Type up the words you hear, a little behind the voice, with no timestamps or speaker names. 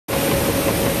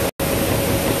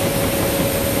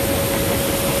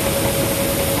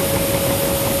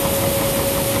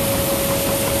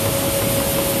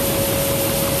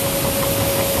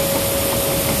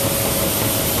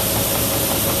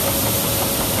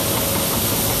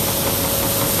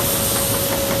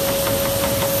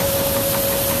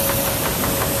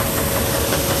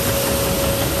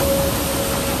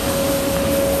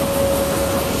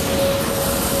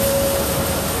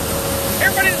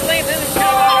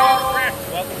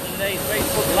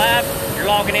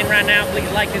logging in right now. Please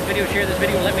like this video, share this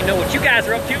video, and let me know what you guys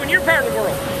are up to in your part of the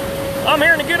world. I'm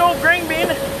here in a good old grain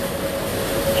bin,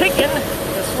 kicking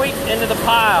the sweet into the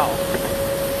pile.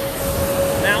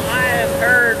 Now, I have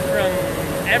heard from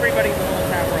everybody in the whole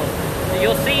entire world that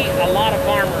you'll see a lot of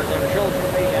farmers on social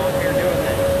media out here doing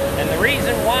this. And the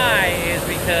reason why is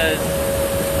because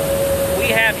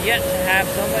we have yet to have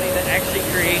somebody that actually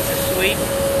creates a sweet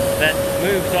that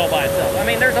moves all by itself. I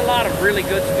mean, there's a lot of really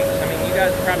good sweets. I mean, you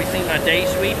guys have probably seen my day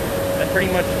sweet that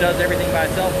pretty much does everything by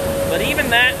itself. But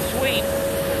even that sweet,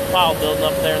 there's a pile building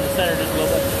up there in the center just a little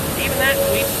bit, even that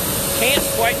sweet can't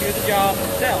quite do the job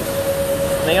itself.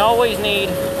 And they always need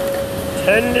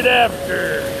tended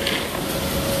after.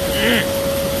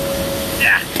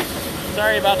 Yeah.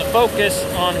 Sorry about the focus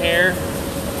on here.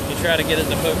 You try to get it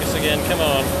to focus again. Come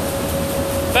on.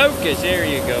 Focus. There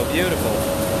you go. Beautiful.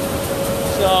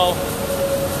 So,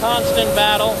 constant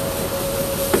battle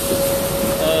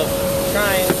of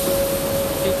trying to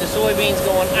keep the soybeans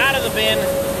going out of the bin,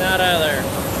 not out of there.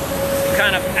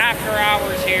 Kind of after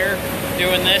hours here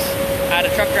doing this. I had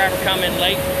a truck driver come in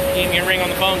late, gave me a ring on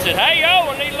the phone and said, "Hey,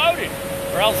 yo, I need loaded."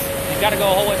 Or else he's got to go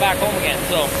a whole way back home again.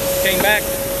 So, came back,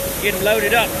 getting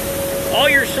loaded up. All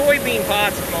your soybean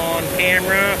pods, come on,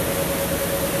 camera.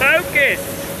 Focus.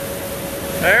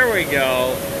 There we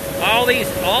go.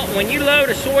 When you load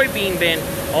a soybean bin,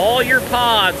 all your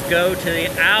pods go to the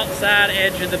outside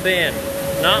edge of the bin.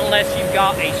 Not unless you've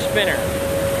got a spinner.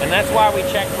 And that's why we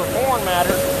check for foreign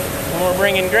matter when we're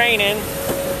bringing grain in,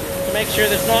 to make sure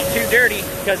that it's not too dirty,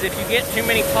 because if you get too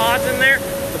many pods in there,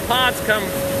 the pods come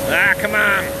come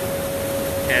on,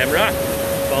 camera,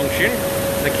 function.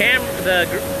 The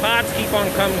pods keep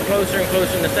on coming closer and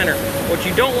closer in the center. What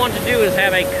you don't want to do is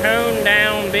have a cone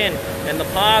down bin, and the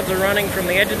pods are running from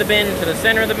the edge of the bin to the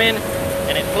center of the bin,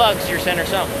 and it plugs your center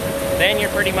sump. Then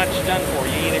you're pretty much done for.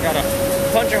 You either got to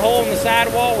punch a hole in the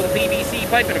sidewall with a PVC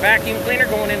pipe and a vacuum cleaner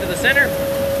going into the center,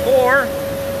 or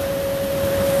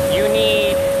you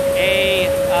need a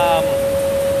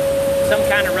some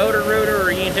kind of rotor rooter,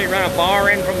 or you need to run a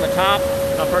bar in from the top.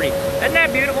 How pretty. Isn't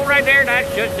that beautiful right there? That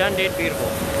just done did beautiful.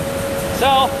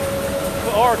 So,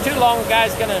 or too long,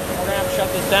 guys, we're gonna have to shut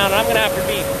this down. I'm gonna have to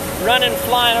be running,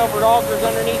 flying over augers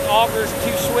underneath augers,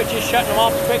 2 switches, shutting them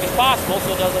off as quick as possible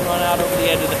so it doesn't run out over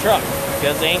the edge of the truck,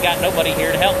 because they ain't got nobody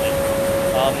here to help me.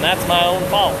 That's my own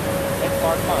fault. It's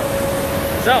part of fun.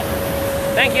 So,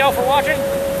 thank you all for watching.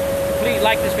 Please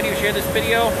like this video, share this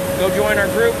video, go join our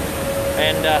group.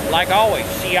 And like always,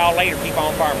 see y'all later. Keep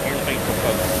on farming. Here's Facebook,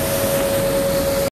 folks.